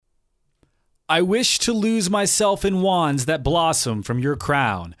I wish to lose myself in wands that blossom from your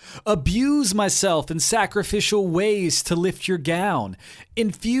crown. Abuse myself in sacrificial ways to lift your gown.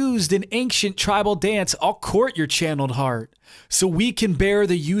 Infused in ancient tribal dance, I'll court your channeled heart, so we can bear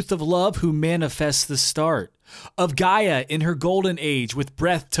the youth of love who manifests the start of Gaia in her golden age, with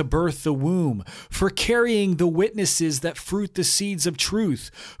breath to birth the womb, for carrying the witnesses that fruit the seeds of truth.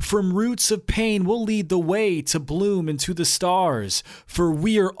 From roots of pain we'll lead the way to bloom into the stars, for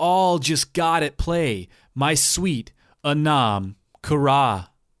we are all just God at play, my sweet Anam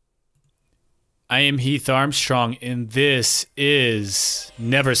Kara. I am Heath Armstrong, and this is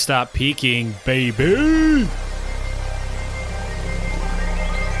Never Stop Peaking, baby!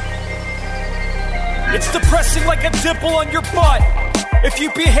 It's depressing like a dimple on your butt. If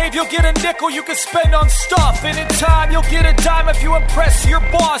you behave, you'll get a nickel you can spend on stuff. And in time, you'll get a dime if you impress your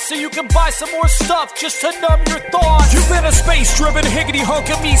boss, so you can buy some more stuff just to numb your thoughts. You've been a space-driven higgity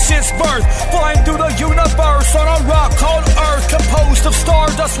hunk of me since birth, flying through the universe on a rock called Earth, composed of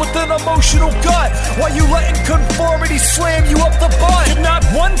stardust with an emotional gut, while you letting conformity slam you up the butt. You're not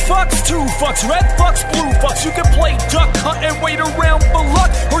one fucks, two fucks, red fucks, blue fucks. You can play duck hunt and wait around for luck,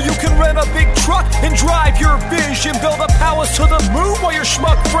 or you can rent a big truck and drive your vision, build a palace to the moon while your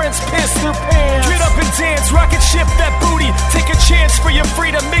schmuck friends piss their pants. Get up and dance, rocket ship that booty, take a chance for your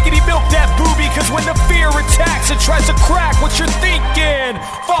freedom, miggity milk that booby, cause when the fear attacks, it tries to crack what you're thinking.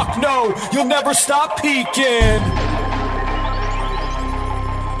 Fuck no, you'll never stop peaking.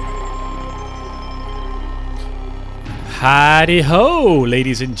 Howdy ho,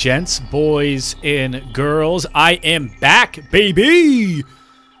 ladies and gents, boys and girls. I am back, baby!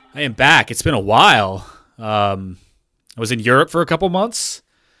 I am back. It's been a while. I was in Europe for a couple months,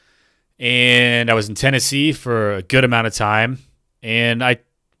 and I was in Tennessee for a good amount of time, and I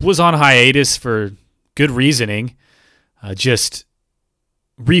was on hiatus for good reasoning, just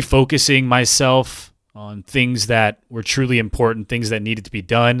refocusing myself on things that were truly important, things that needed to be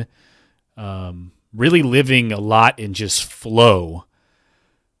done, really living a lot in just flow.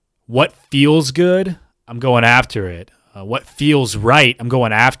 What feels good, I'm going after it. What feels right, I'm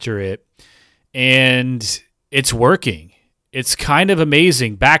going after it, and it's working. It's kind of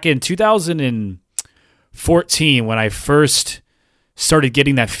amazing. Back in 2014, when I first started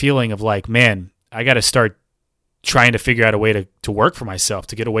getting that feeling of like, man, I got to start trying to figure out a way to work for myself,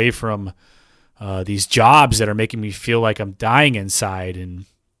 to get away from these jobs that are making me feel like I'm dying inside. And,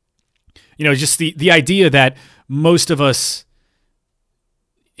 you know, just the idea that most of us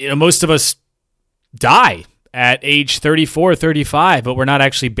die at age 34, 35, but we're not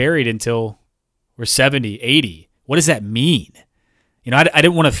actually buried until we're 70, 80. What does that mean? You know, I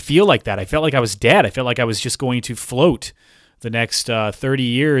didn't want to feel like that. I felt like I was dead. I felt like I was just going to float the next 30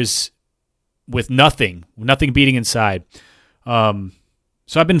 years with nothing beating inside. So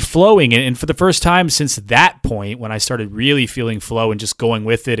I've been flowing, and for the first time since that point, when I started really feeling flow and just going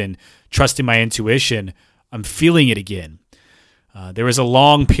with it and trusting my intuition, I'm feeling it again. There was a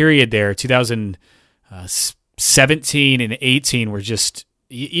long period there, 2017 and 18 were just,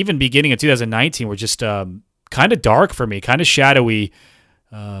 even beginning of 2019 were just kind of dark for me, kind of shadowy,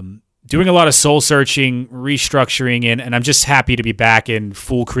 doing a lot of soul searching, restructuring, and I'm just happy to be back in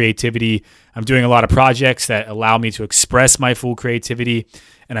full creativity. I'm doing a lot of projects that allow me to express my full creativity,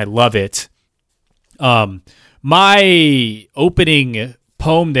 and I love it. My opening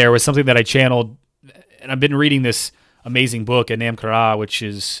poem there was something that I channeled, and I've been reading this amazing book, Anam Kara, which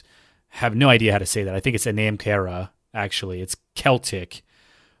is, have no idea how to say that. I think it's Anam Kara, actually. It's Celtic.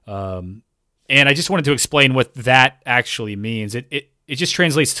 And I just wanted to explain what that actually means. It just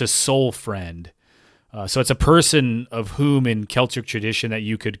translates to soul friend. So it's a person of whom in Celtic tradition that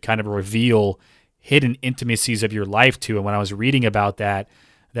you could kind of reveal hidden intimacies of your life to. And when I was reading about that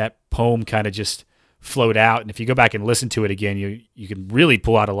poem kind of just flowed out. And if you go back and listen to it again, you can really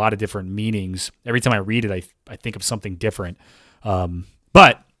pull out a lot of different meanings. Every time I read it, I think of something different.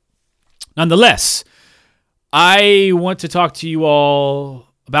 But nonetheless, I want to talk to you all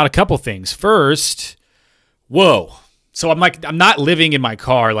about a couple things. First, whoa. So I'm not living in my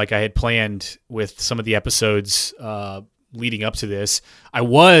car like I had planned with some of the episodes leading up to this. I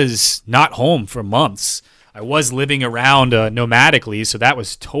was not home for months. I was living around nomadically, so that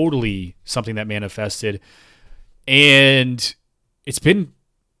was totally something that manifested. And it's been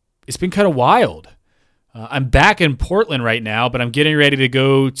kind of wild. I'm back in Portland right now, but I'm getting ready to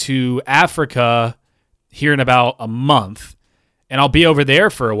go to Africa here in about a month. And I'll be over there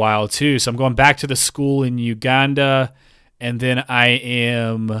for a while too. So I'm going back to the school in Uganda, and then I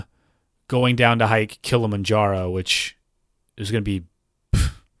am going down to hike Kilimanjaro, which is going to be,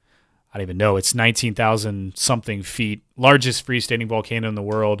 I don't even know, it's 19,000 something feet, largest freestanding volcano in the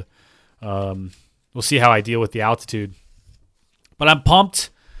world. We'll see how I deal with the altitude. But I'm pumped.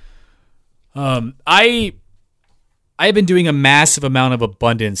 I've been doing a massive amount of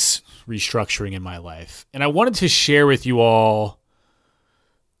abundance restructuring in my life. And I wanted to share with you all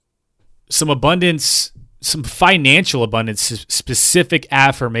some financial abundance specific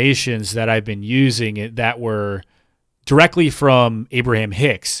affirmations that I've been using that were directly from Abraham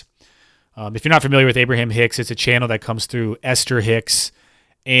Hicks. If you're not familiar with Abraham Hicks, it's a channel that comes through Esther Hicks,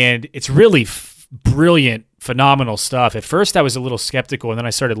 and it's really brilliant, phenomenal stuff. At first, I was a little skeptical, and then I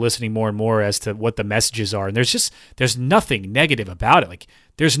started listening more and more as to what the messages are. And there's nothing negative about it. Like,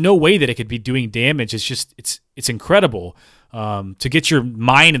 there's no way that it could be doing damage. It's incredible to get your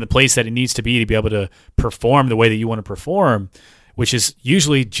mind in the place that it needs to be able to perform the way that you want to perform, which is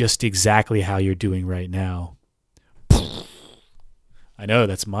usually just exactly how you're doing right now. I know,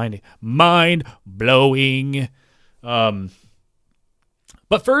 that's mind blowing. But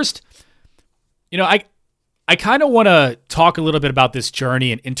first, I kind of want to talk a little bit about this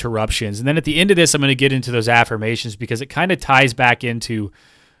journey and interruptions. And then at the end of this, I'm going to get into those affirmations because it kind of ties back into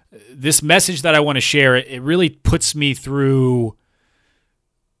this message that I want to share. It really puts me through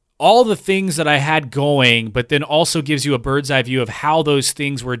all the things that I had going, but then also gives you a bird's eye view of how those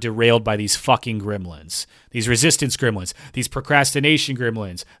things were derailed by these fucking gremlins, these resistance gremlins, these procrastination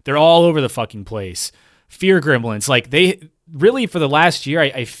gremlins. They're all over the fucking place. Fear gremlins. Like, they really, for the last year,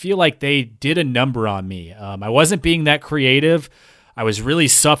 I feel like they did a number on me. I wasn't being that creative. I was really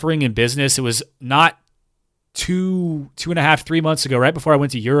suffering in business. It was not 2.5, 3 months ago, right before I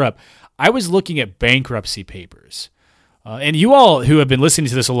went to Europe, I was looking at bankruptcy papers. And you all who have been listening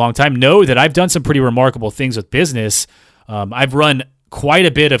to this a long time know that I've done some pretty remarkable things with business. I've run quite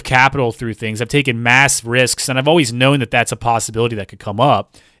a bit of capital through things. I've taken mass risks, and I've always known that that's a possibility that could come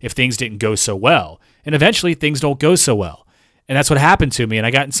up if things didn't go so well. And eventually things don't go so well. And that's what happened to me. And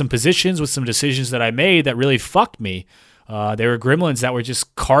I got in some positions with some decisions that I made that really fucked me. There were gremlins that were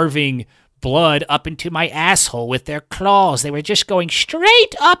just carving blood up into my asshole with their claws. They were just going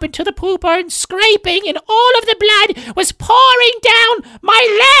straight up into the pooper and scraping, and all of the blood was pouring down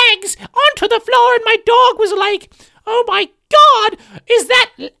my legs onto the floor, and my dog was like, "Oh my God, is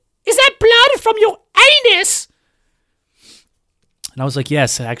that blood from your anus?" And I was like,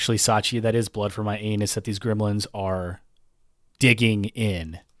 "Yes, actually, Sachi, that is blood from my anus that these gremlins are digging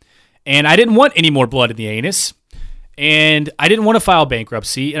in." And I didn't want any more blood in the anus. And I didn't want to file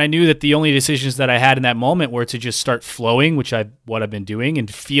bankruptcy, and I knew that the only decisions that I had in that moment were to just start flowing, what I've been doing,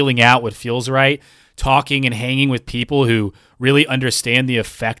 and feeling out what feels right, talking and hanging with people who really understand the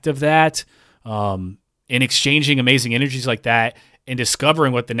effect of that, and exchanging amazing energies like that, and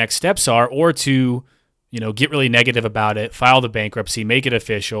discovering what the next steps are, or to, get really negative about it, file the bankruptcy, make it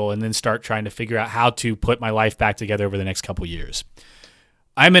official, and then start trying to figure out how to put my life back together over the next couple years.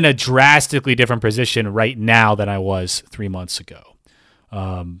 I'm in a drastically different position right now than I was 3 months ago.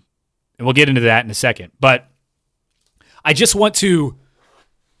 And we'll get into that in a second. But I want to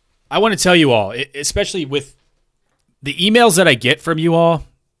tell you all, especially with the emails that I get from you all,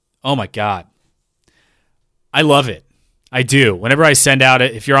 oh my God. I love it. I do. Whenever I send out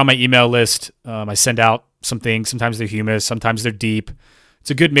if you're on my email list, I send out some things. Sometimes they're humorous, sometimes they're deep. It's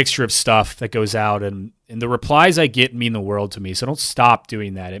a good mixture of stuff that goes out, and the replies I get mean the world to me. So don't stop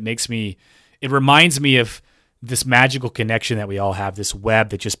doing that. It reminds me of this magical connection that we all have, this web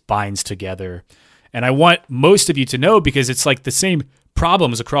that just binds together. And I want most of you to know, because it's like the same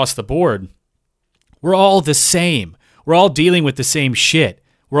problems across the board. We're all the same. We're all dealing with the same shit.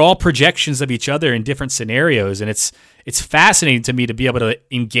 We're all projections of each other in different scenarios. And it's fascinating to me to be able to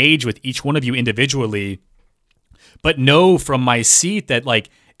engage with each one of you individually, but know from my seat that, like,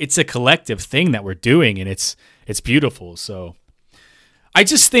 it's a collective thing that we're doing, and it's beautiful. So I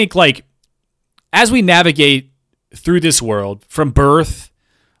just think, like, as we navigate through this world from birth,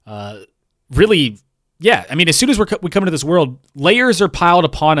 really, yeah, I mean, as soon as we come into this world, layers are piled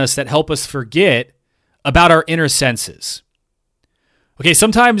upon us that help us forget about our inner senses. Okay,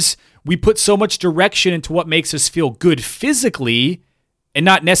 sometimes we put so much direction into what makes us feel good physically and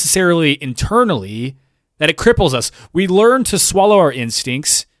not necessarily internally that it cripples us. We learn to swallow our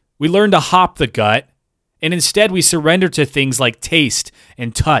instincts. We learn to hop the gut. And instead we surrender to things like taste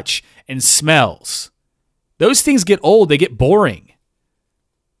and touch and smells. Those things get old. They get boring.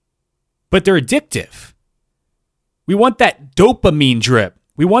 But they're addictive. We want that dopamine drip.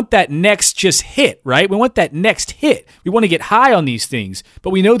 We want that next just hit, right? We want that next hit. We want to get high on these things, but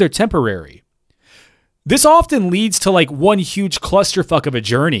we know they're temporary. This often leads to like one huge clusterfuck of a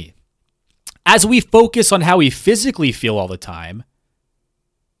journey. As we focus on how we physically feel all the time,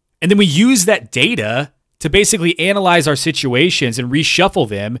 and then we use that data to basically analyze our situations and reshuffle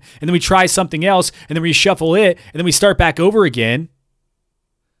them, and then we try something else, and then reshuffle it, and then we start back over again.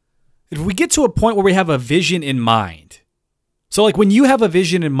 If we get to a point where we have a vision in mind, so like when you have a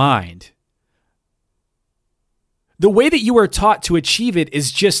vision in mind, the way that you are taught to achieve it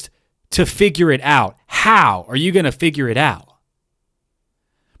is just to figure it out. How are you going to figure it out?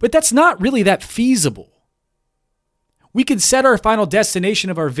 But that's not really that feasible. We can set our final destination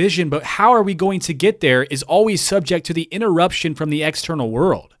of our vision, but how are we going to get there is always subject to the interruption from the external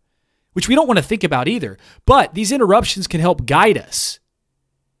world, which we don't want to think about either. But these interruptions can help guide us.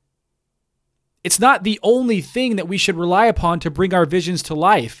 It's not the only thing that we should rely upon to bring our visions to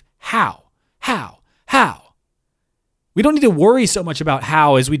life. How? We don't need to worry so much about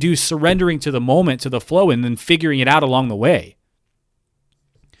how as we do surrendering to the moment, to the flow, and then figuring it out along the way.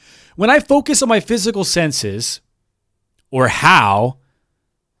 When I focus on my physical senses, or how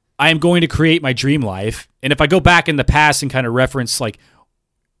I am going to create my dream life, and if I go back in the past and kind of reference like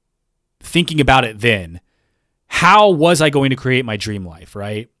thinking about it then, how was I going to create my dream life,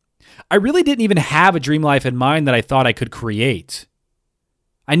 right? I really didn't even have a dream life in mind that I thought I could create.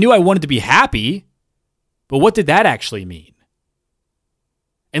 I knew I wanted to be happy, but what did that actually mean?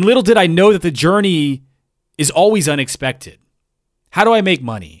 And little did I know that the journey is always unexpected. How do I make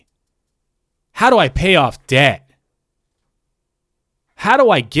money? How do I pay off debt? How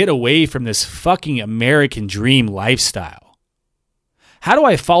do I get away from this fucking American dream lifestyle? How do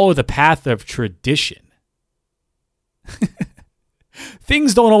I follow the path of tradition?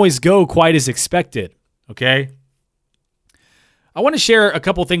 Things don't always go quite as expected, okay? I want to share a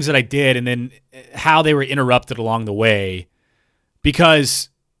couple things that I did and then how they were interrupted along the way, because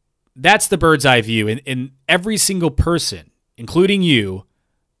that's the bird's eye view. And every single person, including you,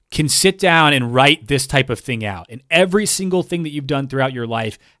 can sit down and write this type of thing out. And every single thing that you've done throughout your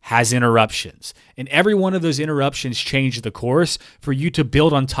life has interruptions. And every one of those interruptions changed the course for you to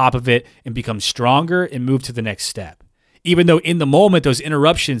build on top of it and become stronger and move to the next step. Even though in the moment, those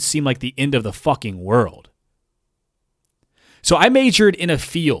interruptions seem like the end of the fucking world. So I majored in a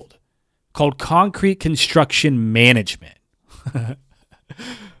field called concrete construction management.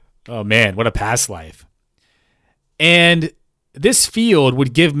 Oh man, what a past life. And this field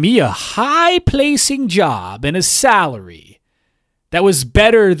would give me a high-placing job and a salary that was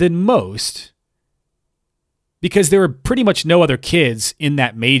better than most, because there were pretty much no other kids in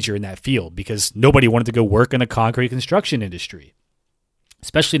that major in that field, because nobody wanted to go work in the concrete construction industry.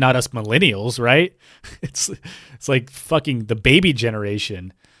 Especially not us millennials, right? It's like fucking the baby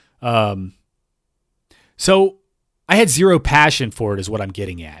generation. So I had zero passion for it is what I'm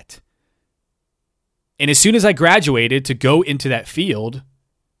getting at. And as soon as I graduated to go into that field,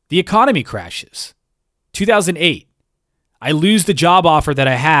 the economy crashes. 2008, I lose the job offer that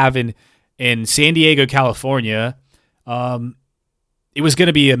I have in San Diego, California. It was going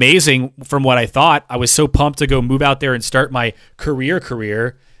to be amazing from what I thought. I was so pumped to go move out there and start my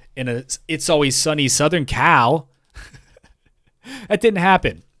career in a It's Always Sunny Southern Cal. That didn't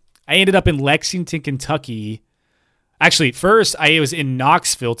happen. I ended up in Lexington, Kentucky. Actually, first I was in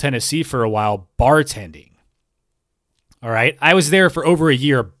Knoxville, Tennessee for a while bartending. All right. I was there for over a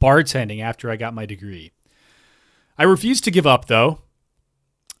year bartending after I got my degree. I refused to give up though.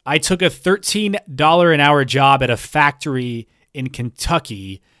 I took a $13 an hour job at a factory in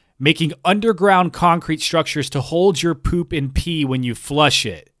Kentucky, making underground concrete structures to hold your poop and pee when you flush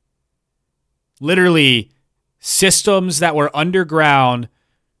it. Literally, systems that were underground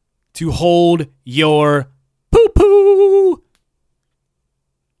to hold your poo-poo.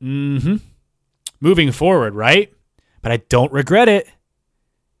 Moving forward, right? But I don't regret it.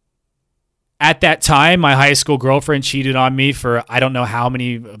 At that time, my high school girlfriend cheated on me for I don't know how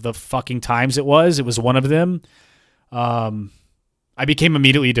many of the fucking times it was. It was one of them. I became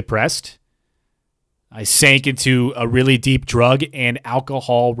immediately depressed. I sank into a really deep drug and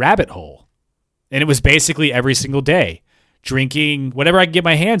alcohol rabbit hole. And it was basically every single day. Drinking whatever I could get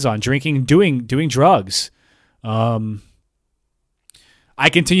my hands on. Drinking, doing drugs. I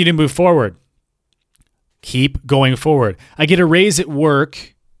continue to move forward. Keep going forward. I get a raise at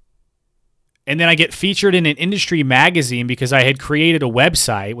work. And then I get featured in an industry magazine because I had created a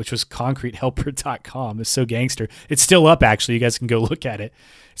website, which was concretehelper.com. It's so gangster. It's still up, actually. You guys can go look at it.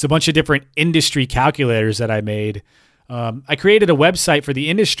 It's a bunch of different industry calculators that I made. I created a website for the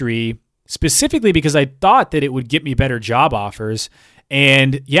industry specifically because I thought that it would get me better job offers.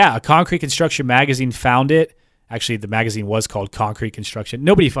 And yeah, a concrete construction magazine found it. Actually, the magazine was called Concrete Construction.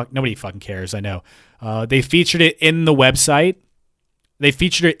 Nobody fucking cares, I know. They featured it in the website. They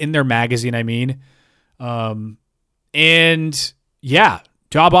featured it in their magazine, I mean. And yeah,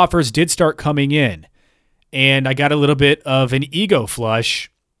 job offers did start coming in. and I got a little bit of an ego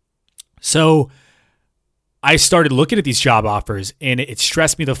flush. So I started looking at these job offers, and it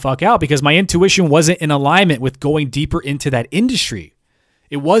stressed me the fuck out because my intuition wasn't in alignment with going deeper into that industry.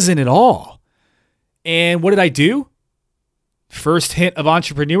 It wasn't at all. And what did I do? First hint of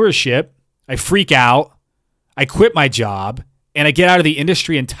entrepreneurship, I freak out, I quit my job, and I get out of the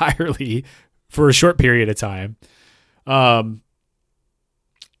industry entirely for a short period of time.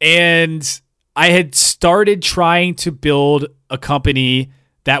 And I had started trying to build a company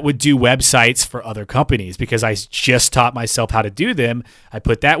that would do websites for other companies because I just taught myself how to do them. I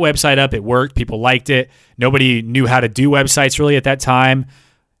put that website up. It worked. People liked it. Nobody knew how to do websites really at that time.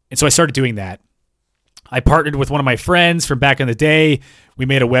 And so I started doing that. I partnered with one of my friends from back in the day. We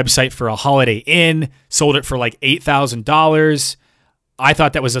made a website for a Holiday Inn, sold it for like $8,000. I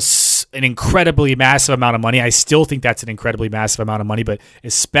thought that was an incredibly massive amount of money. I still think that's an incredibly massive amount of money, but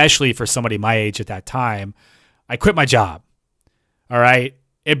especially for somebody my age at that time, I quit my job. All right.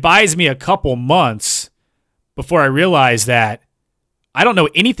 It buys me a couple months before I realize that I don't know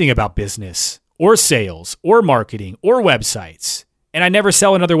anything about business or sales or marketing or websites. And I never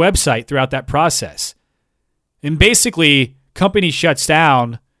sell another website throughout that process. And basically, company shuts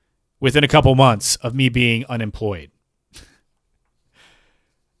down within a couple months of me being unemployed.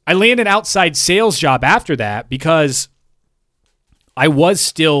 I landed an outside sales job after that because I was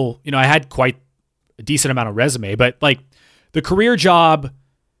still, I had quite a decent amount of resume, but like the career job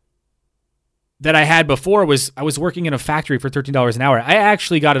that I had before was I was working in a factory for $13 an hour. I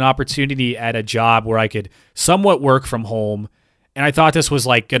actually got an opportunity at a job where I could somewhat work from home. And I thought this was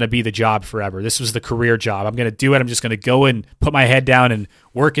like going to be the job forever. This was the career job. I'm going to do it. I'm just going to go and put my head down and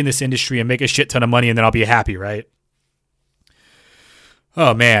work in this industry and make a shit ton of money, and then I'll be happy, right?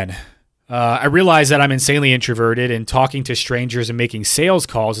 Oh, man. I realize that I'm insanely introverted, and talking to strangers and making sales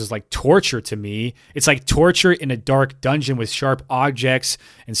calls is like torture to me. It's like torture in a dark dungeon with sharp objects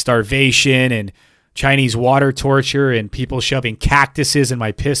and starvation and Chinese water torture and people shoving cactuses in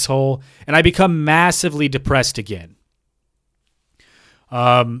my piss hole. And I become massively depressed again.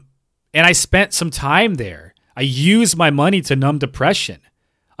 And I spent some time there. I used my money to numb depression.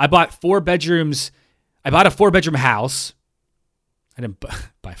 I bought 4 bedrooms. I bought a 4-bedroom house. I didn't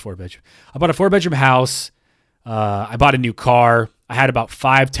buy 4-bedroom. I bought a 4-bedroom house. I bought a new car. I had about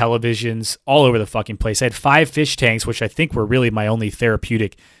 5 televisions all over the fucking place. I had 5 fish tanks, which I think were really my only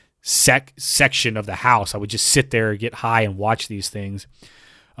therapeutic section of the house. I would just sit there, get high, and watch these things.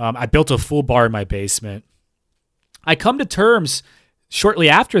 I built a full bar in my basement. I come to terms shortly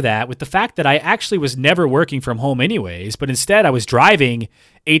after that with the fact that I actually was never working from home anyways, but instead I was driving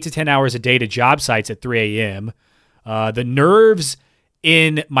 8 to 10 hours a day to job sites at 3 a.m. The nerves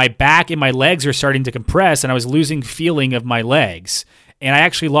in my back and my legs are starting to compress, and I was losing feeling of my legs. And I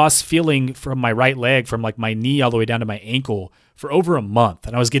actually lost feeling from my right leg, from like my knee all the way down to my ankle, for over a month.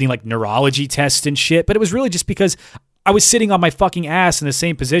 And I was getting like neurology tests and shit, but it was really just because I was sitting on my fucking ass in the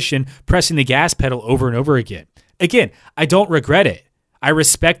same position, pressing the gas pedal over and over again. Again, I don't regret it. I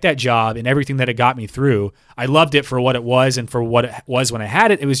respect that job and everything that it got me through. I loved it for what it was and for what it was when I had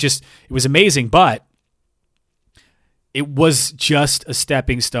it. It was amazing, but it was just a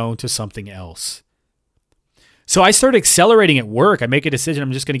stepping stone to something else. So I started accelerating at work. I make a decision,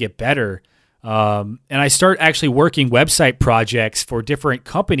 I'm just going to get better. And I start actually working website projects for different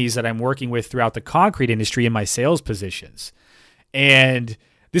companies that I'm working with throughout the concrete industry in my sales positions. And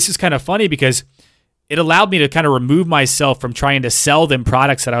this is kind of funny because it allowed me to kind of remove myself from trying to sell them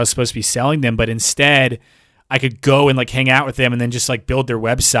products that I was supposed to be selling them, but instead I could go and like hang out with them and then just like build their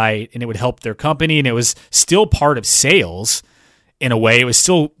website, and it would help their company. And it was still part of sales in a way. It was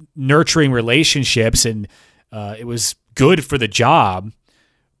still nurturing relationships, and it was good for the job,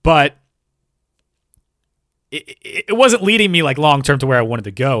 but it wasn't leading me like long-term to where I wanted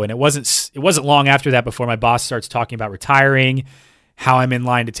to go. And it wasn't long after that before my boss starts talking about retiring, how I'm in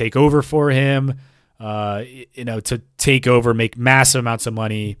line to take over for him, to take over, make massive amounts of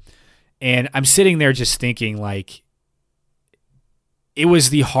money. And I'm sitting there just thinking like, it was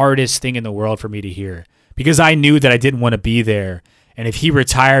the hardest thing in the world for me to hear, because I knew that I didn't want to be there. And if he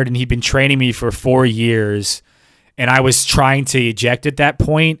retired and he'd been training me for 4 years and I was trying to eject at that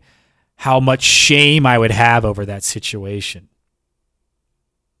point, how much shame I would have over that situation.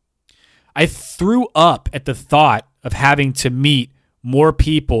 I threw up at the thought of having to meet more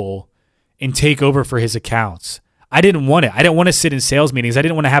people and take over for his accounts. I didn't want it. I didn't want to sit in sales meetings. I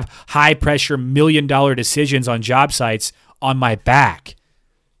didn't want to have high pressure $1 million decisions on job sites on my back.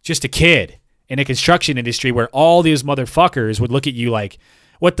 Just a kid in a construction industry where all these motherfuckers would look at you like,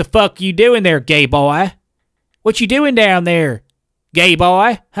 what the fuck you doing there, gay boy? What you doing down there, gay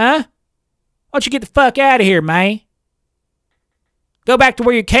boy? Huh? Why don't you get the fuck out of here, man? Go back to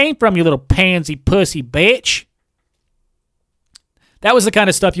where you came from, you little pansy pussy bitch. That was the kind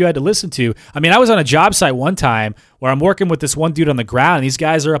of stuff you had to listen to. I mean, I was on a job site one time where I'm working with this one dude on the ground, and these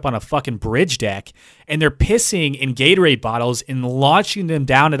guys are up on a fucking bridge deck, and they're pissing in Gatorade bottles and launching them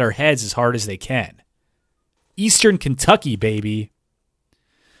down at our heads as hard as they can. Eastern Kentucky, baby.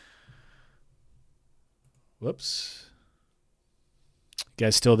 Whoops. You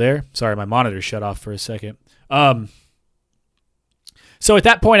guys still there? Sorry, my monitor shut off for a second. So at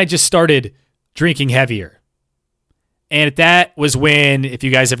that point, I just started drinking heavier. And that was when, if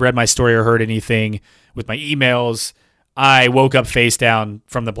you guys have read my story or heard anything with my emails, I woke up face down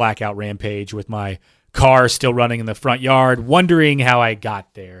from the blackout rampage with my car still running in the front yard, wondering how I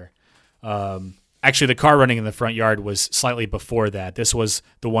got there. Actually, the car running in the front yard was slightly before that. This was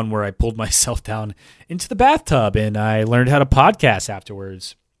the one where I pulled myself down into the bathtub and I learned how to podcast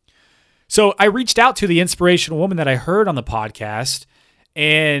afterwards. So I reached out to the inspirational woman that I heard on the podcast,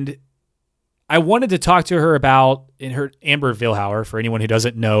 and I wanted to talk to her about Amber Vilhauer. For anyone who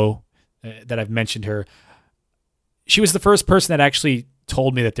doesn't know that I've mentioned her, she was the first person that actually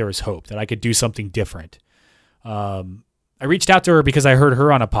told me that there was hope, that I could do something different. I reached out to her because I heard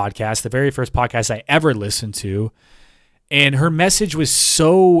her on a podcast, the very first podcast I ever listened to, and her message was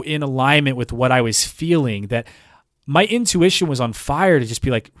so in alignment with what I was feeling that my intuition was on fire to just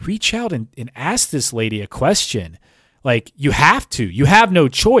be like, reach out and ask this lady a question. Like, you have to. You have no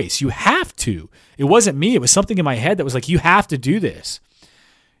choice. You have to. It wasn't me. It was something in my head that was like, you have to do this.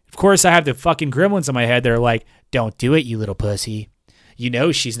 Of course, I have the fucking gremlins in my head that are like, don't do it, you little pussy. You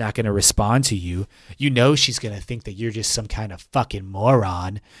know she's not going to respond to you. You know she's going to think that you're just some kind of fucking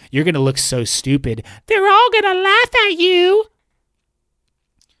moron. You're going to look so stupid. They're all going to laugh at you.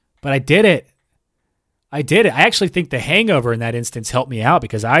 But I did it. I actually think the hangover in that instance helped me out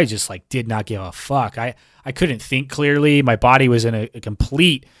because I just did not give a fuck. I couldn't think clearly. My body was in a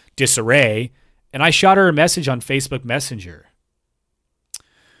complete disarray. And I shot her a message on Facebook Messenger.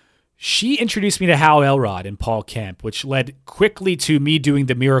 She introduced me to Hal Elrod and Paul Kemp, which led quickly to me doing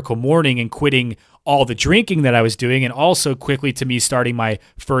the Miracle Morning and quitting all the drinking that I was doing, and also quickly to me starting my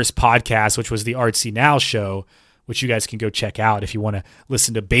first podcast, which was the Artsy Now Show, which you guys can go check out if you want to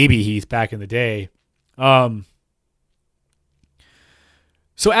listen to Baby Heath back in the day. So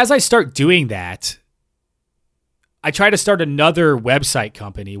as I start doing that, I try to start another website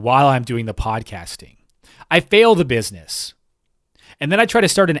company while I'm doing the podcasting. I fail the business. And then I try to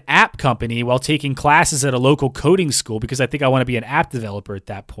start an app company while taking classes at a local coding school because I think I want to be an app developer at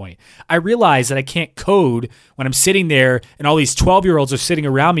that point. I realize that I can't code when I'm sitting there and all these 12-year-olds are sitting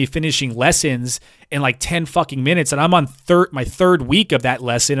around me finishing lessons in 10 fucking minutes, and I'm on my third week of that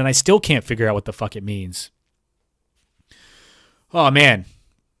lesson and I still can't figure out what the fuck it means. Oh man.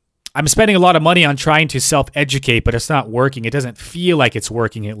 I'm spending a lot of money on trying to self-educate, but it's not working. It doesn't feel like it's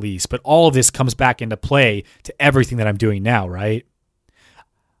working at least, but all of this comes back into play to everything that I'm doing now, right?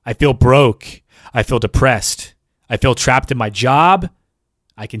 I feel broke. I feel depressed. I feel trapped in my job.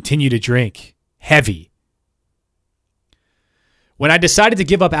 I continue to drink heavy. When I decided to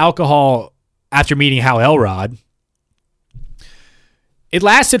give up alcohol after meeting Hal Elrod, it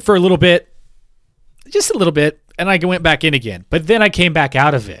lasted for a little bit, just a little bit, and I went back in again. But then I came back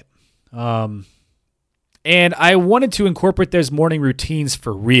out of it. And I wanted to incorporate those morning routines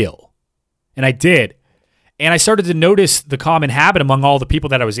for real. And I did. And I started to notice the common habit among all the people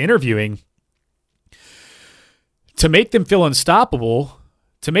that I was interviewing to make them feel unstoppable,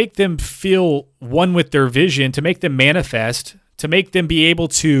 to make them feel one with their vision, to make them manifest, to make them be able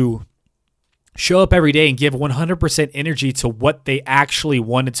to show up every day and give 100% energy to what they actually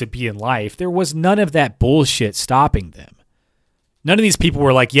wanted to be in life. There was none of that bullshit stopping them. None of these people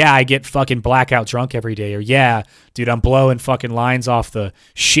were like, yeah, I get fucking blackout drunk every day, or yeah, dude, I'm blowing fucking lines off the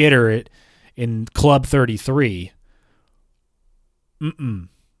shitter in Club 33.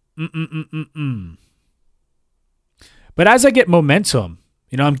 But as I get momentum,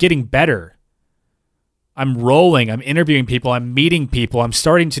 I'm getting better. I'm rolling. I'm interviewing people. I'm meeting people. I'm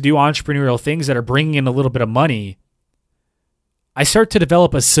starting to do entrepreneurial things that are bringing in a little bit of money. I start to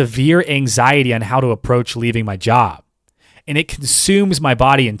develop a severe anxiety on how to approach leaving my job. And it consumes my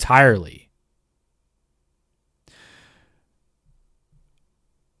body entirely.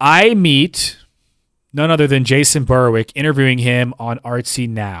 I meet none other than Jason Berwick, interviewing him on Artsy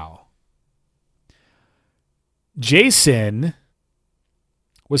Now. Jason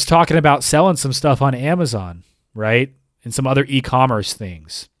was talking about selling some stuff on Amazon, right? And some other e-commerce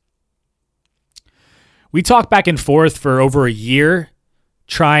things. We talked back and forth for over a year,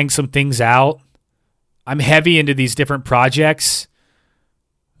 trying some things out. I'm heavy into these different projects.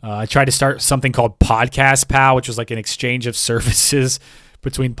 I tried to start something called Podcast Pal, which was like an exchange of services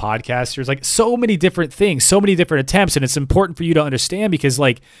between podcasters. Like so many different things, so many different attempts. And it's important for you to understand because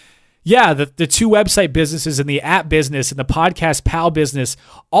like, yeah, the two website businesses and the app business and the Podcast Pal business,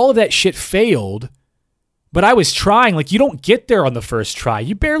 all of that shit failed. But I was trying. Like, you don't get there on the first try.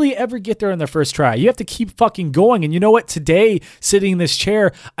 You barely ever get there on the first try. You have to keep fucking going. And you know what? Today, sitting in this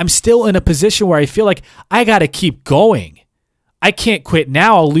chair, I'm still in a position where I feel like I got to keep going. I can't quit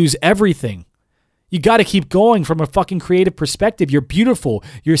now. I'll lose everything. You got to keep going from a fucking creative perspective. You're beautiful.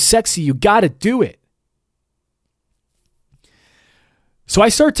 You're sexy. You got to do it. So I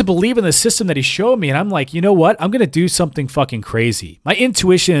start to believe in the system that he showed me. And I'm like, you know what? I'm going to do something fucking crazy. My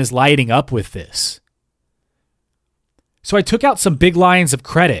intuition is lighting up with this. So I took out some big lines of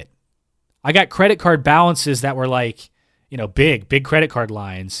credit. I got credit card balances that were like, you know, big credit card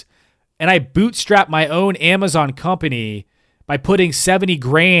lines. And I bootstrapped my own Amazon company by putting 70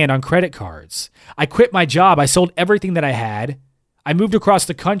 grand on credit cards. I quit my job. I sold everything that I had. I moved across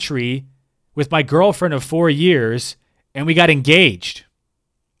the country with my girlfriend of 4 years, and we got engaged.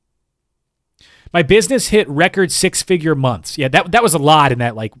 My business hit record 6-figure months. Yeah, that was a lot in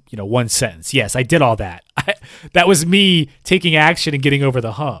that, like, you know, one sentence. Yes, I did all that. That was me taking action and getting over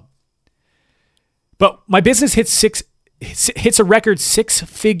the hump. But my business hits a record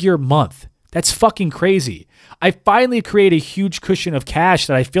 6-figure month. That's fucking crazy. I finally create a huge cushion of cash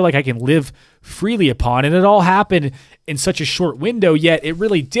that I feel like I can live freely upon. And it all happened in such a short window, yet it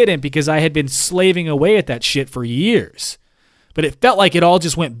really didn't because I had been slaving away at that shit for years. But it felt like it all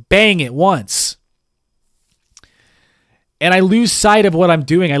just went bang at once. And I lose sight of what I'm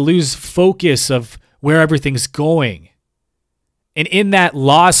doing. I lose focus of where everything's going. And in that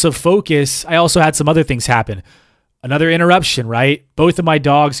loss of focus, I also had some other things happen. Another interruption, right? Both of my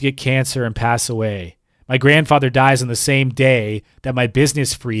dogs get cancer and pass away. My grandfather dies on the same day that my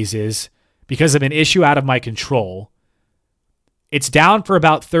business freezes because of an issue out of my control. It's down for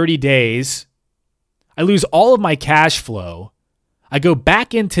about 30 days. I lose all of my cash flow. I go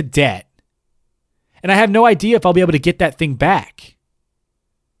back into debt. And I have no idea if I'll be able to get that thing back.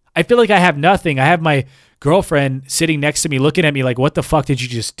 I feel like I have nothing. I have my girlfriend sitting next to me looking at me like, what the fuck did you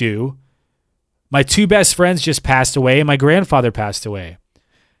just do? My 2 best friends just passed away and my grandfather passed away.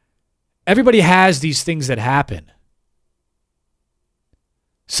 Everybody has these things that happen.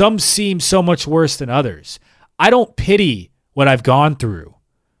 Some seem so much worse than others. I don't pity what I've gone through.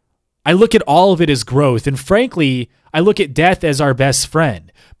 I look at all of it as growth. And frankly, I look at death as our best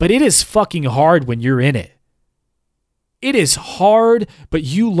friend. But it is fucking hard when you're in it. It is hard, but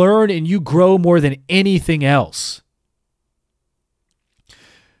you learn and you grow more than anything else.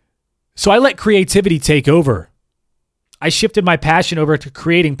 So I let creativity take over. I shifted my passion over to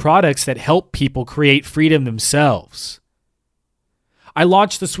creating products that help people create freedom themselves. I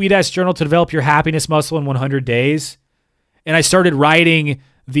launched the Sweet Ass Journal to develop your happiness muscle in 100 days. And I started writing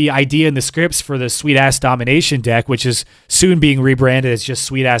the idea and the scripts for the Sweet Ass Domination deck, which is soon being rebranded as just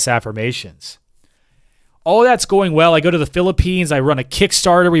Sweet Ass Affirmations. All that's going well. I go to the Philippines. I run a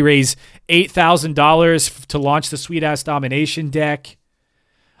Kickstarter. We raise $8,000 to launch the Sweet Ass Domination deck.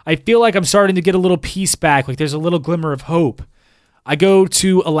 I feel like I'm starting to get a little peace back. Like there's a little glimmer of hope. I go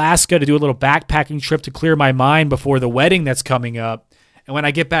to Alaska to do a little backpacking trip to clear my mind before the wedding that's coming up. And when I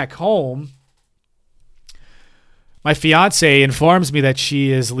get back home, my fiance informs me that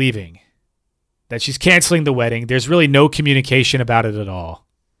she is leaving, that she's canceling the wedding. There's really no communication about it at all.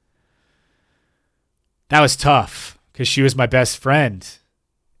 That was tough because she was my best friend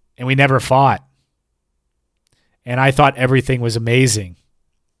and we never fought. And I thought everything was amazing.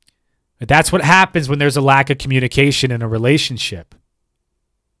 But that's what happens when there's a lack of communication in a relationship.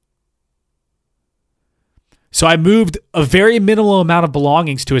 So I moved a very minimal amount of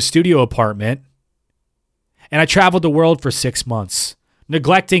belongings to a studio apartment. And I traveled the world for 6 months,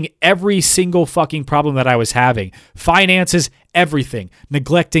 neglecting every single fucking problem that I was having. Finances, everything.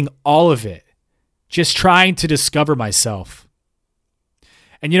 Neglecting all of it. Just trying to discover myself.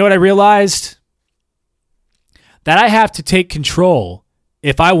 And you know what I realized? That I have to take control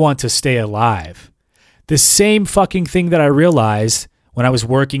if I want to stay alive. The same fucking thing that I realized when I was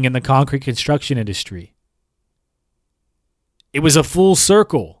working in the concrete construction industry. It was a full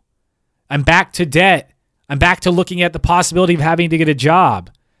circle. I'm back to debt. I'm back to looking at the possibility of having to get a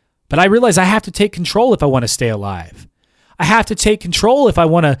job. But I realize I have to take control if I want to stay alive. I have to take control if I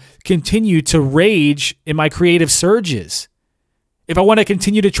want to continue to rage in my creative surges. If I want to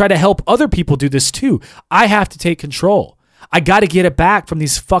continue to try to help other people do this too, I have to take control. I got to get it back from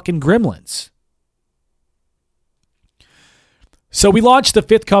these fucking gremlins. So we launched the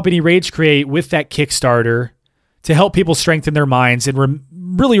 5th company, Rage Create, with that Kickstarter to help people strengthen their minds and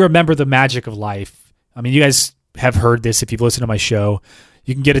really remember the magic of life. I mean, you guys have heard this if you've listened to my show.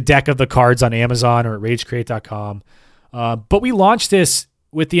 You can get a deck of the cards on Amazon or at ragecreate.com. But we launched this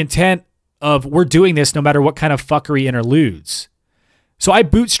with the intent of we're doing this no matter what kind of fuckery interludes. So I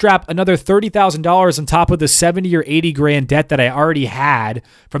bootstrap another $30,000 on top of the 70 or 80 grand debt that I already had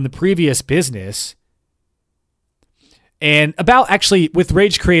from the previous business. And with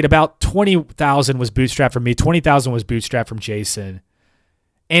Rage Create, about 20,000 was bootstrapped from me. 20,000 was bootstrapped from Jason.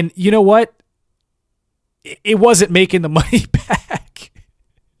 And you know what? It wasn't making the money back.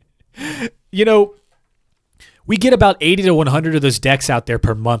 You know, we get about 80 to 100 of those decks out there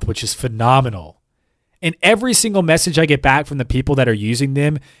per month, which is phenomenal. And every single message I get back from the people that are using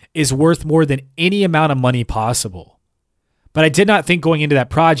them is worth more than any amount of money possible. But I did not think going into that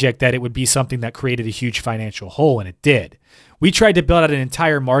project that it would be something that created a huge financial hole, and it did. We tried to build out an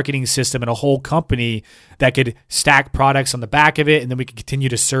entire marketing system and a whole company that could stack products on the back of it, and then we could continue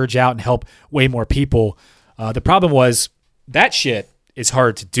to surge out and help way more people. The problem was that shit is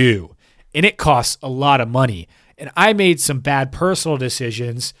hard to do, and it costs a lot of money. And I made some bad personal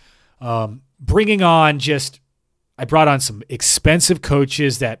decisions, I brought on some expensive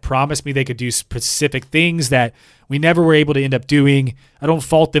coaches that promised me they could do specific things that we never were able to end up doing. I don't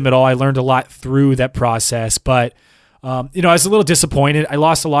fault them at all. I learned a lot through that process, but I was a little disappointed. I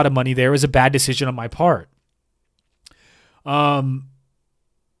lost a lot of money there. It was a bad decision on my part. I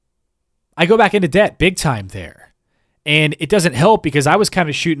go back into debt big time there. And it doesn't help because I was kind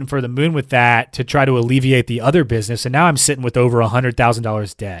of shooting for the moon with that to try to alleviate the other business. And now I'm sitting with over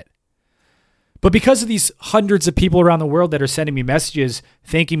 $100,000 debt. But because of these hundreds of people around the world that are sending me messages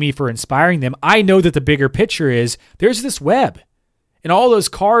thanking me for inspiring them, I know that the bigger picture is there's this web and all those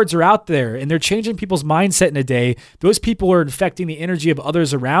cards are out there and they're changing people's mindset in a day. Those people are infecting the energy of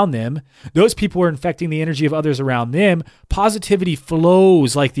others around them. Those people are infecting the energy of others around them. Positivity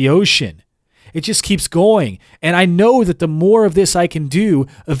flows like the ocean. It just keeps going. And I know that the more of this I can do,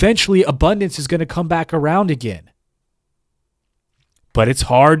 eventually abundance is going to come back around again. But it's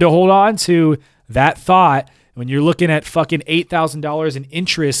hard to hold on to that thought when you're looking at fucking $8,000 in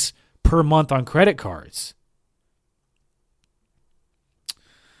interest per month on credit cards.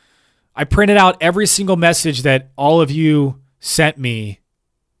 I printed out every single message that all of you sent me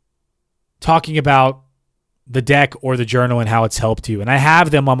talking about the deck or the journal and how it's helped you. And I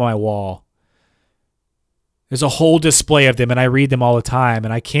have them on my wall. There's a whole display of them and I read them all the time.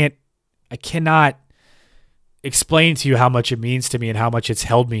 And I cannot explain to you how much it means to me and how much it's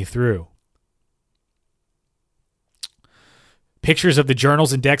held me through. Pictures of the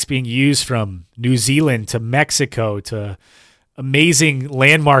journals and decks being used from New Zealand to Mexico to amazing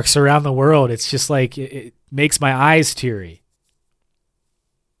landmarks around the world. It's just like, it makes my eyes teary.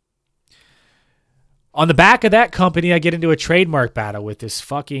 On the back of that company, I get into a trademark battle with this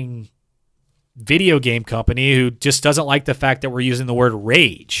fucking video game company who just doesn't like the fact that we're using the word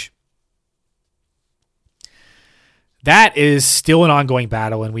rage. That is still an ongoing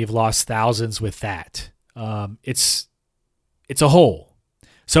battle, and we've lost thousands with that. It's a hole.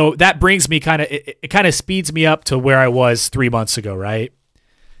 So that brings me it kind of speeds me up to where I was 3 months ago, right?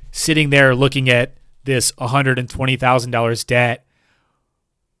 Sitting there looking at this $120,000 debt,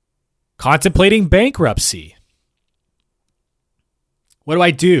 contemplating bankruptcy. What do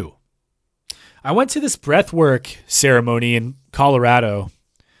I do? I went to this breathwork ceremony in Colorado.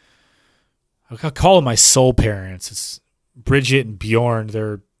 I call them my soul parents. It's Bridget and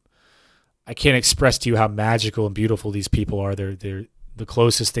Bjorn. I can't express to you how magical and beautiful these people are. They're the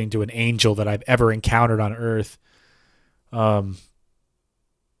closest thing to an angel that I've ever encountered on earth. And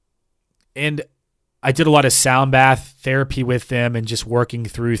I did a lot of sound bath therapy with them and just working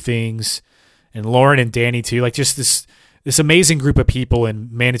through things. And Lauren and Danny too, like just this amazing group of people in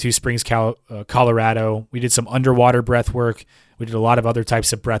Manitou Springs, Colorado. We did some underwater breath work. We did a lot of other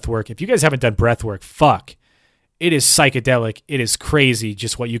types of breath work. If you guys haven't done breath work, fuck. It is psychedelic. It is crazy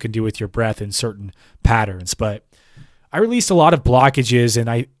just what you can do with your breath in certain patterns. But I released a lot of blockages, and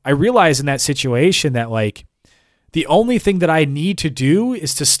I realized in that situation that like the only thing that I need to do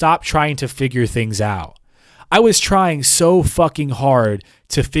is to stop trying to figure things out. I was trying so fucking hard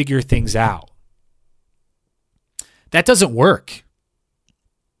to figure things out. That doesn't work.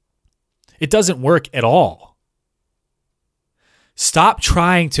 It doesn't work at all. Stop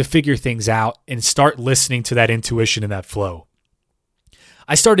trying to figure things out and start listening to that intuition and that flow.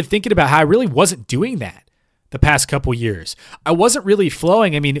 I started thinking about how I really wasn't doing that the past couple years. I wasn't really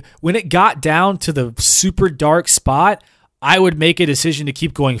flowing. I mean, when it got down to the super dark spot, I would make a decision to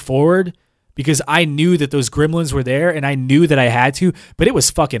keep going forward because I knew that those gremlins were there and I knew that I had to, but it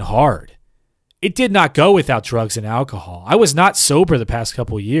was fucking hard. it did not go without drugs and alcohol. I was not sober the past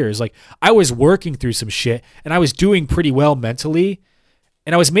couple of years. Like, I was working through some shit, and I was doing pretty well mentally,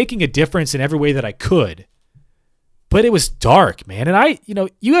 and I was making a difference in every way that I could. But it was dark, man. And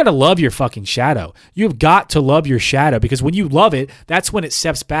you got to love your fucking shadow. You've got to love your shadow, because when you love it, that's when it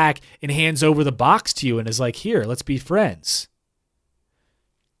steps back and hands over the box to you and is like, here, let's be friends.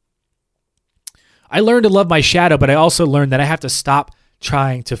 I learned to love my shadow, but I also learned that I have to stop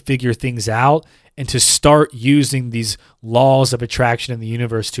trying to figure things out and to start using these laws of attraction in the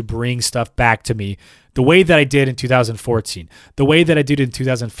universe to bring stuff back to me the way that I did in 2014, the way that I did in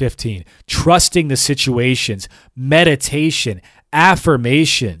 2015, trusting the situations, meditation,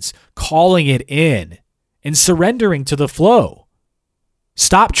 affirmations, calling it in, and surrendering to the flow.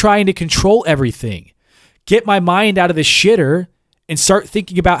 Stop trying to control everything. Get my mind out of the shitter and start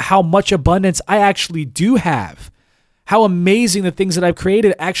thinking about how much abundance I actually do have, how amazing the things that I've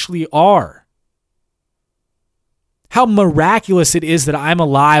created actually are. How miraculous it is that I'm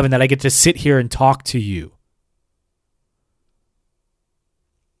alive and that I get to sit here and talk to you.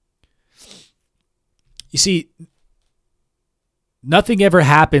 You see, nothing ever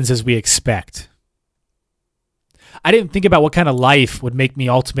happens as we expect. I didn't think about what kind of life would make me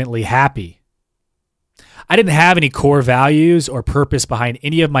ultimately happy. I didn't have any core values or purpose behind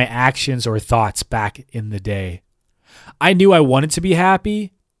any of my actions or thoughts back in the day. I knew I wanted to be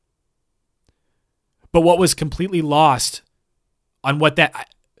happy, but what was completely lost on what that...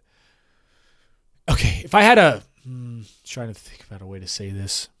 Okay, if I had trying to think about a way to say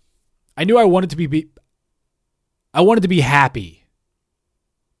this. I knew I wanted to be happy.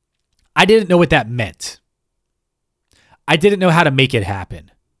 I didn't know what that meant. I didn't know how to make it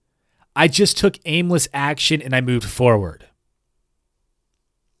happen. I just took aimless action and I moved forward.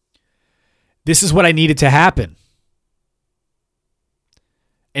 This is what I needed to happen.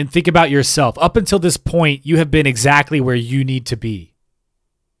 And think about yourself. Up until this point, you have been exactly where you need to be.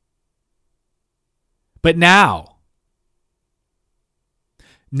 But now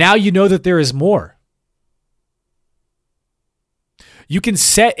you know that there is more. You can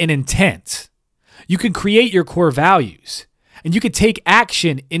set an intent. You can create your core values. And you can take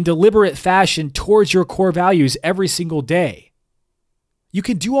action in deliberate fashion towards your core values every single day. You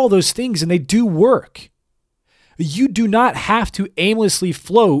can do all those things and they do work. You do not have to aimlessly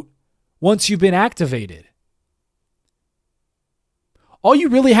float once you've been activated. All you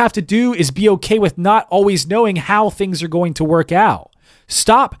really have to do is be okay with not always knowing how things are going to work out.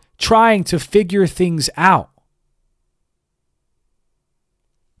 Stop trying to figure things out.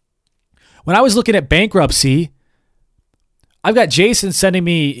 When I was looking at bankruptcy, I've got Jason sending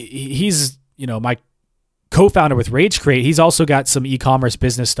me, he's, my co-founder with Rage Create. He's also got some e-commerce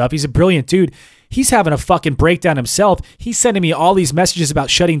business stuff. He's a brilliant dude. He's having a fucking breakdown himself. He's sending me all these messages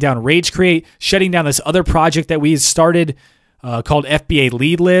about shutting down Rage Create, shutting down this other project that we started called FBA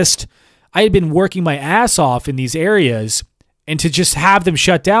Lead List. I had been working my ass off in these areas, and to just have them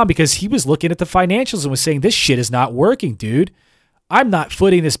shut down because he was looking at the financials and was saying, this shit is not working, dude. I'm not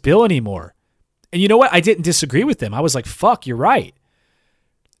footing this bill anymore. And you know what? I didn't disagree with him. I was like, fuck, you're right.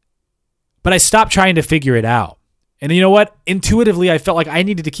 But I stopped trying to figure it out. And you know what? Intuitively, I felt like I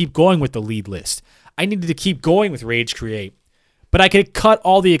needed to keep going with the lead list. I needed to keep going with Rage Create. But I could cut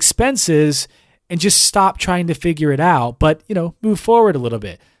all the expenses and just stop trying to figure it out. But, move forward a little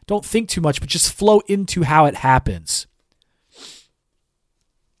bit. Don't think too much, but just flow into how it happens.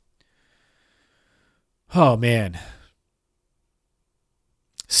 Oh, man.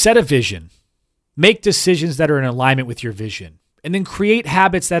 Set a vision. Make decisions that are in alignment with your vision. And then create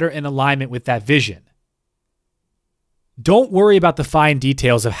habits that are in alignment with that vision. Don't worry about the fine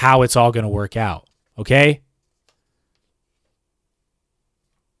details of how it's all going to work out, okay?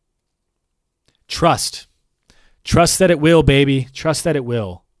 Trust. Trust that it will, baby. Trust that it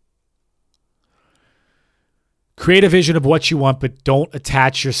will. Create a vision of what you want, but don't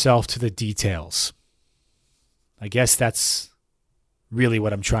attach yourself to the details. I guess that's really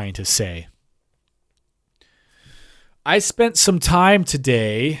what I'm trying to say. I spent some time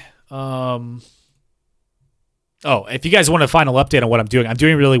today. If you guys want a final update on what I'm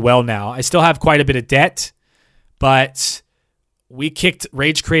doing really well now. I still have quite a bit of debt, but we kicked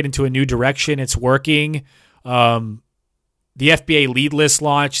Rage Create into a new direction. It's working. The FBA lead list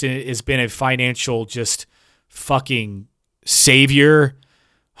launched, and it has been a financial just fucking savior.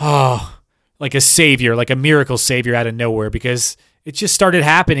 Oh, like a savior, like a miracle savior out of nowhere, because it just started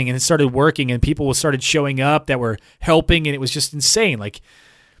happening and it started working and people started showing up that were helping, and it was just insane.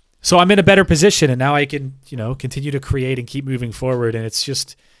 So I'm in a better position, and now I can, continue to create and keep moving forward. And it's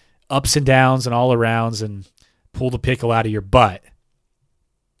just ups and downs and all arounds, and pull the pickle out of your butt.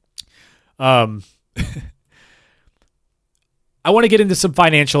 I want to get into some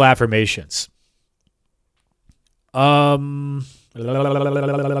financial affirmations.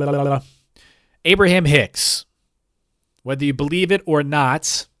 Abraham Hicks. Whether you believe it or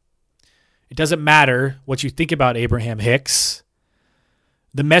not, it doesn't matter what you think about Abraham Hicks.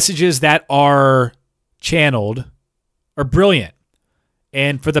 The messages that are channeled are brilliant.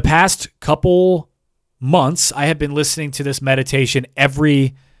 And for the past couple months, I have been listening to this meditation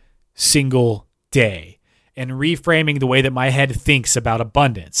every single day and reframing the way that my head thinks about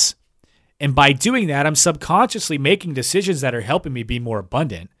abundance. And by doing that, I'm subconsciously making decisions that are helping me be more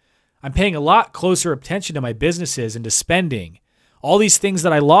abundant. I'm paying a lot closer attention to my businesses and to spending, all these things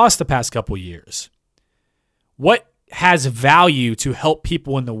that I lost the past couple years. What has value to help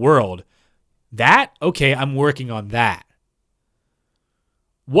people in the world? That, okay, I'm working on that.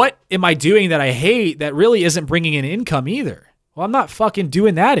 What am I doing that I hate that really isn't bringing in income either? Well, I'm not fucking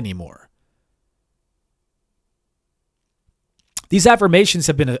doing that anymore. These affirmations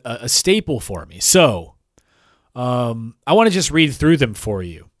have been a staple for me. So I want to just read through them for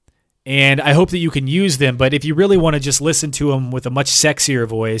you. And I hope that you can use them. But if you really want to just listen to them with a much sexier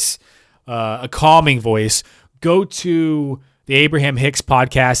voice, a calming voice, go to the Abraham Hicks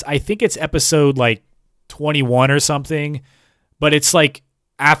podcast. I think it's episode like 21 or something. But it's like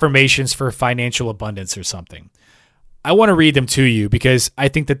affirmations for financial abundance or something. I want to read them to you because I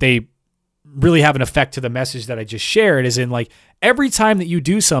think that they really have an effect to the message that I just shared, as in like every time that you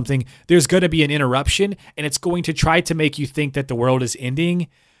do something, there's going to be an interruption and it's going to try to make you think that the world is ending.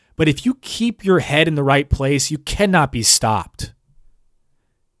 But if you keep your head in the right place, you cannot be stopped.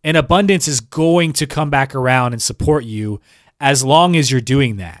 And abundance is going to come back around and support you as long as you're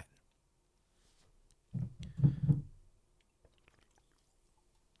doing that.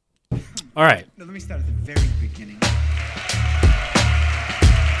 All right. Now, let me start at the very beginning.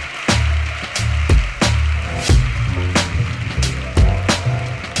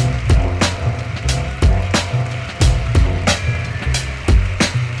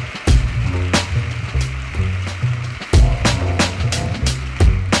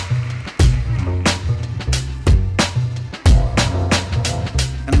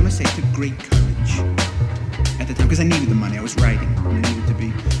 And I must say, it took great courage at the time because I needed the money. I was writing and I needed to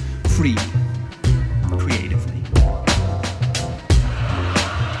be free creatively.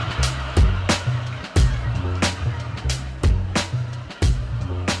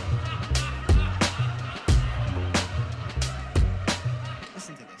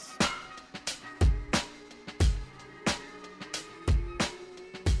 Listen to this.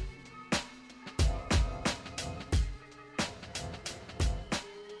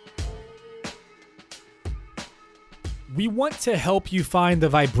 We want to help you find the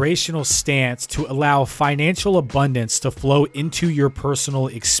vibrational stance to allow financial abundance to flow into your personal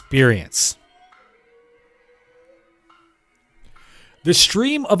experience. The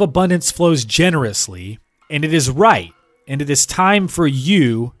stream of abundance flows generously, and it is right, and it is time for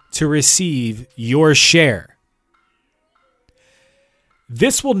you to receive your share.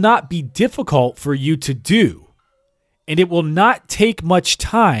 This will not be difficult for you to do, and it will not take much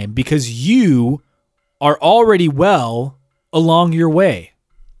time because you are already well along your way.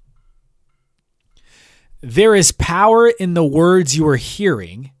 There is power in the words you are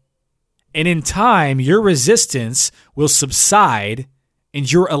hearing, and in time, your resistance will subside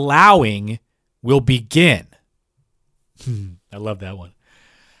and your allowing will begin. I love that one.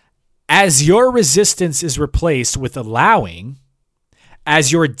 As your resistance is replaced with allowing,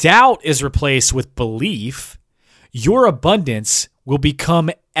 as your doubt is replaced with belief, your abundance will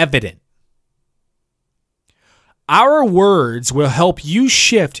become evident. Our words will help you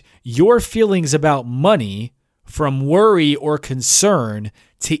shift your feelings about money from worry or concern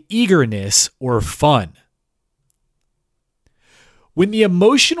to eagerness or fun. When the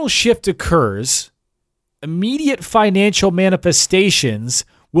emotional shift occurs, immediate financial manifestations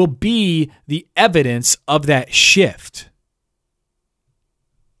will be the evidence of that shift.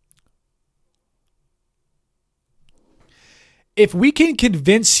 If we can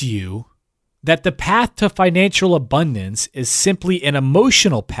convince you that the path to financial abundance is simply an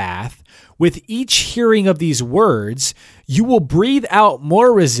emotional path, with each hearing of these words, you will breathe out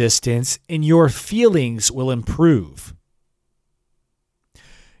more resistance and your feelings will improve.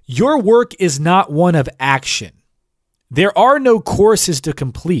 Your work is not one of action. There are no courses to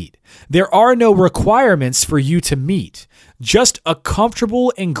complete. There are no requirements for you to meet. Just a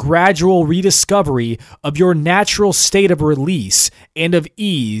comfortable and gradual rediscovery of your natural state of release and of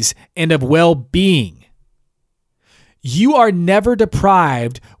ease and of well-being. You are never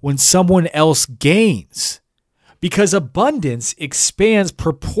deprived when someone else gains, because abundance expands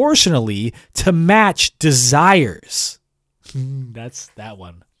proportionally to match desires. That's that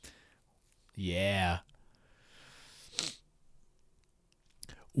one. Yeah.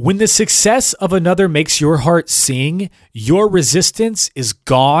 When the success of another makes your heart sing, your resistance is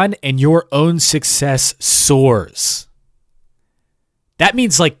gone and your own success soars. That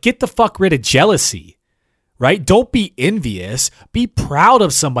means like get the fuck rid of jealousy, right? Don't be envious. Be proud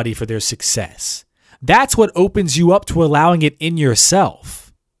of somebody for their success. That's what opens you up to allowing it in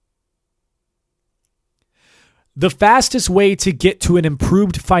yourself. The fastest way to get to an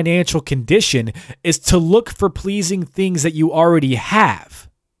improved financial condition is to look for pleasing things that you already have.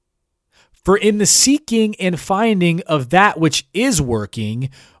 For in the seeking and finding of that which is working,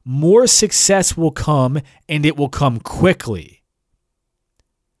 more success will come, and it will come quickly.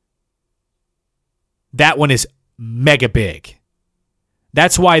 That one is mega big.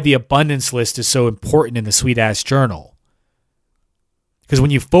 That's why the abundance list is so important in the Sweet Ass Journal. Because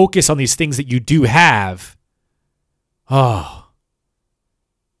when you focus on these things that you do have, I'm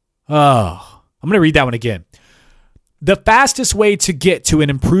going to read that one again. The fastest way to get to an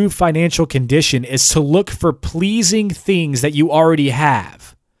improved financial condition is to look for pleasing things that you already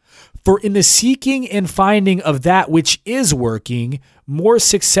have. For in the seeking and finding of that which is working, more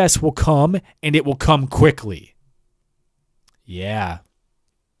success will come, and it will come quickly. Yeah.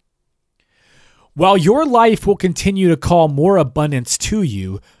 While your life will continue to call more abundance to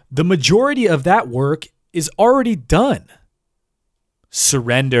you, the majority of that work is already done.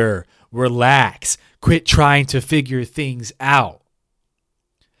 Surrender, relax, quit trying to figure things out.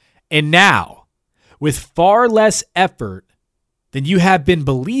 And now, with far less effort than you have been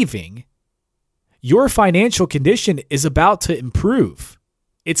believing, your financial condition is about to improve.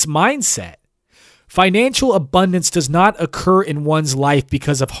 It's mindset. Financial abundance does not occur in one's life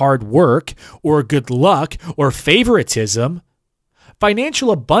because of hard work or good luck or favoritism. Financial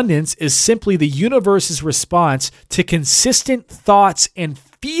abundance is simply the universe's response to consistent thoughts and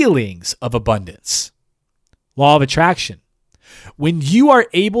feelings of abundance. Law of attraction. When you are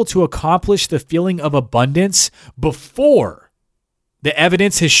able to accomplish the feeling of abundance before the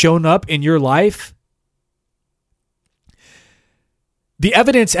evidence has shown up in your life, the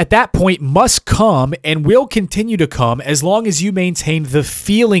evidence at that point must come and will continue to come as long as you maintain the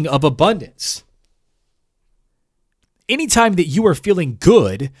feeling of abundance. Anytime that you are feeling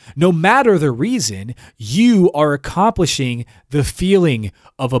good, no matter the reason, you are accomplishing the feeling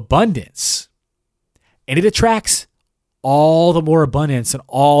of abundance. And it attracts all the more abundance and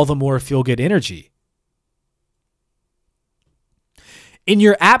all the more feel-good energy. In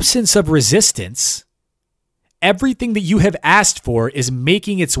your absence of resistance, everything that you have asked for is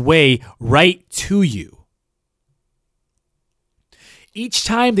making its way right to you. Each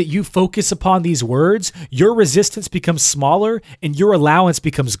time that you focus upon these words, your resistance becomes smaller and your allowance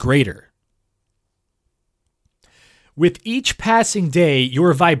becomes greater. With each passing day,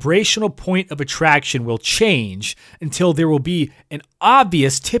 your vibrational point of attraction will change until there will be an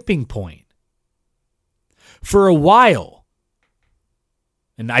obvious tipping point. For a while,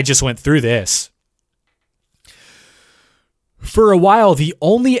 and I just went through this, for a while, the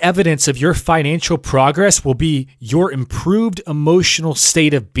only evidence of your financial progress will be your improved emotional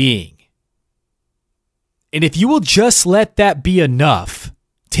state of being. And if you will just let that be enough,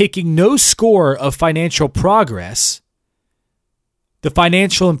 taking no score of financial progress, the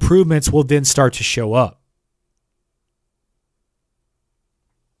financial improvements will then start to show up.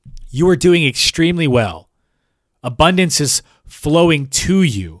 You are doing extremely well. Abundance is flowing to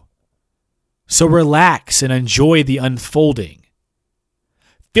you. So relax and enjoy the unfolding.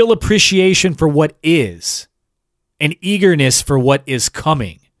 Feel appreciation for what is and eagerness for what is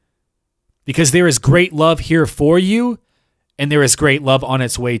coming. Because there is great love here for you and there is great love on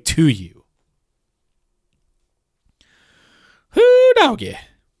its way to you. Whoo, doggy.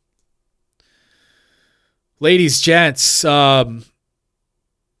 Ladies, gents, go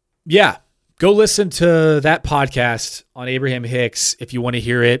listen to that podcast on Abraham Hicks if you want to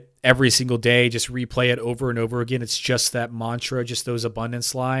hear it every single day. Just replay it over and over again. It's just that mantra, just those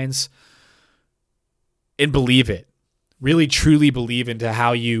abundance lines. And believe it. Really, truly believe into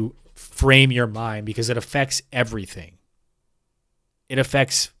how you frame your mind because it affects everything. It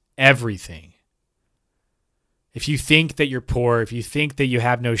affects everything. If you think that you're poor, if you think that you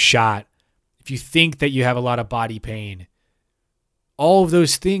have no shot, if you think that you have a lot of body pain, all of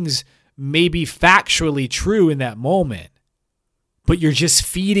those things may be factually true in that moment, but you're just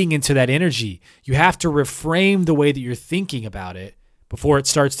feeding into that energy. You have to reframe the way that you're thinking about it before it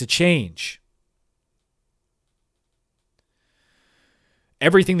starts to change.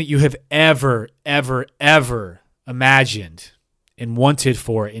 Everything that you have ever imagined and wanted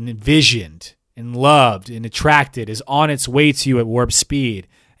for and envisioned and loved and attracted is on its way to you at warp speed.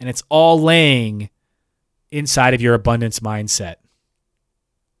 And it's all laying inside of your abundance mindset.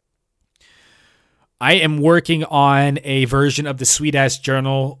 I am working on a version of the Sweet Ass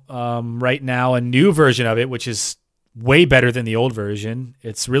Journal right now, a new version of it, which is way better than the old version.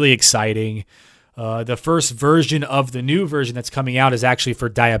 It's really exciting. The first version of the new version that's coming out is actually for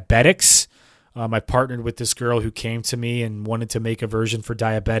diabetics. I partnered with this girl who came to me and wanted to make a version for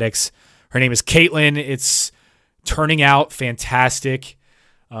diabetics. Her name is Caitlin. It's turning out fantastic.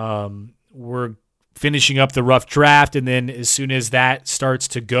 We're finishing up the rough draft, and then as soon as that starts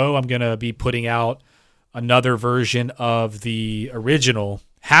to go, I'm going to be putting out another version of the original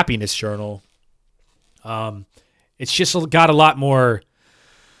Happiness Journal. It's just got a lot more...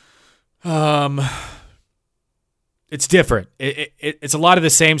 it's different. It's a lot of the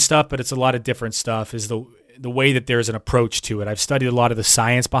same stuff, but it's a lot of different stuff is the way that there's an approach to it. I've studied a lot of the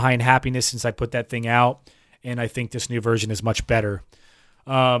science behind happiness since I put that thing out, and I think this new version is much better.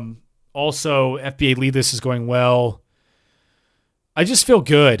 Also, FBA Leadless is going well. I just feel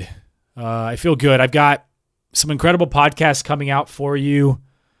good. I feel good. I've got some incredible podcasts coming out for you.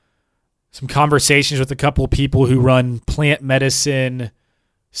 Some conversations with a couple of people who run plant medicine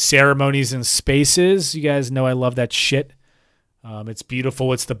ceremonies and spaces. You guys know I love that shit. It's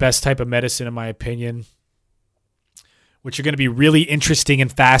beautiful. It's the best type of medicine, in my opinion, which are going to be really interesting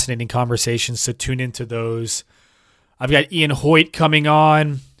and fascinating conversations, so tune into those. I've got Ian Hoyt coming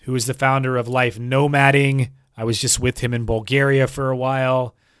on, who is the founder of Life Nomading. I was just with him in Bulgaria for a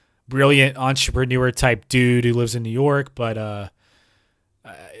while. Brilliant entrepreneur type dude who lives in New York, but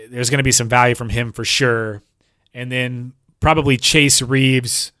there's going to be some value from him for sure. And then probably Chase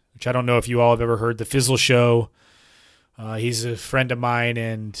Reeves, which I don't know if you all have ever heard, The Fizzle Show. He's a friend of mine,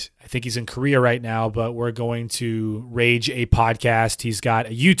 and I think he's in Korea right now, but we're going to Rage a podcast. He's got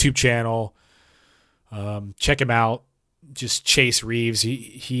a YouTube channel. Check him out. Just Chase Reeves.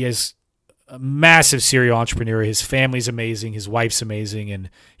 He is a massive serial entrepreneur. His family's amazing. His wife's amazing. And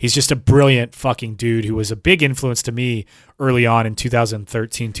he's just a brilliant fucking dude who was a big influence to me early on in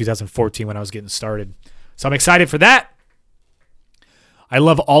 2013, 2014 when I was getting started. So I'm excited for that. I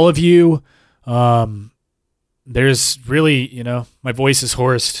love all of you. There's really, my voice is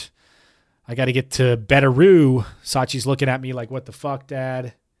hoarse. I got to get to Betaroo. Sachi's looking at me like, what the fuck,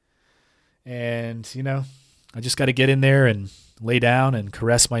 Dad? And, I just got to get in there and lay down and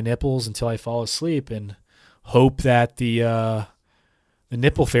caress my nipples until I fall asleep and hope that the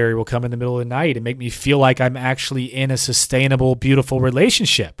nipple fairy will come in the middle of the night and make me feel like I'm actually in a sustainable, beautiful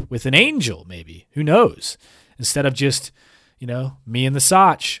relationship with an angel, maybe. Who knows? Instead of just, me and the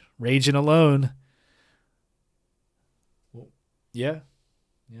Sach raging alone. Well, yeah.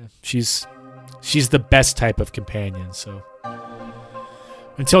 She's the best type of companion. So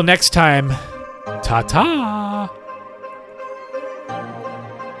until next time, ta-ta.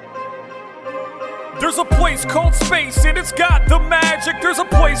 There's a place called space and it's got the magic. There's a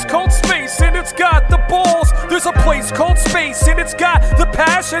place called space and it's got the balls. There's a place called space and it's got the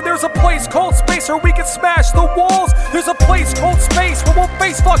passion. There's a place called space where we can smash the walls. There's a place called space where we'll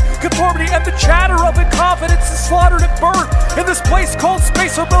face fuck conformity and the chatter of incompetence is slaughtered at birth. In this place called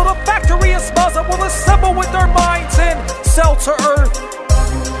space we'll build a factory of smiles that will assemble with our minds and sell to earth.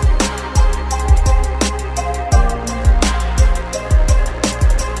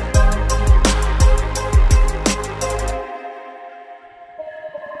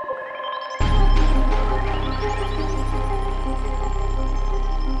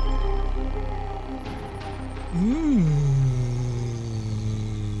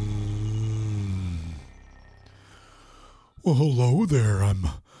 Well, hello there. I'm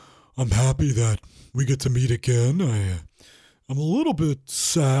happy that we get to meet again. I'm a little bit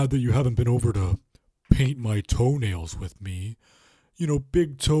sad that you haven't been over to paint my toenails with me.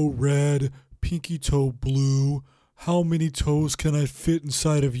 Big toe red, pinky toe blue. How many toes can I fit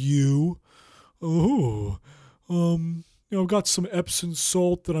inside of you? Oh, I've got some Epsom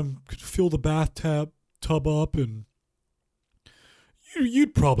salt that I'm could fill the bathtub up, and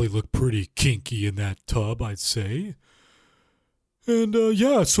you'd probably look pretty kinky in that tub, I'd say. And,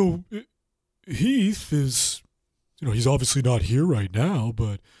 so Heath is, he's obviously not here right now,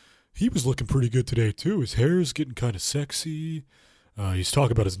 but he was looking pretty good today, too. His hair is getting kind of sexy. He's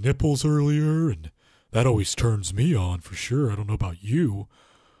talking about his nipples earlier, and that always turns me on for sure. I don't know about you.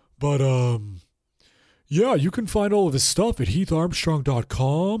 But, you can find all of his stuff at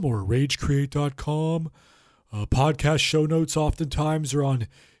heatharmstrong.com or ragecreate.com. Podcast show notes oftentimes are on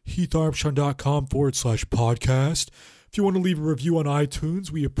heatharmstrong.com/podcast. If you want to leave a review on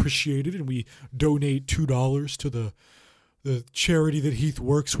iTunes, we appreciate it, and we donate $2 to the charity that Heath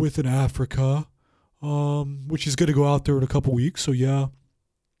works with in Africa, which is going to go out there in a couple weeks. So yeah,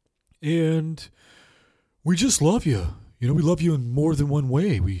 and we just love you. We love you in more than one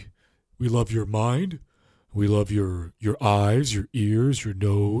way. We love your mind. We love your eyes, your ears, your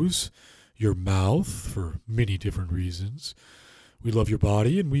nose, your mouth for many different reasons. We love your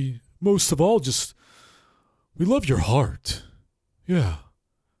body, and we, most of all, we love your heart. Yeah,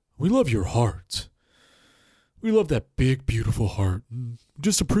 we love your heart. We love that big, beautiful heart. And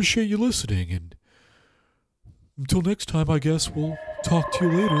just appreciate you listening. And until next time, I guess we'll talk to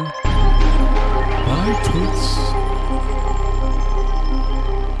you later. Bye, Toots.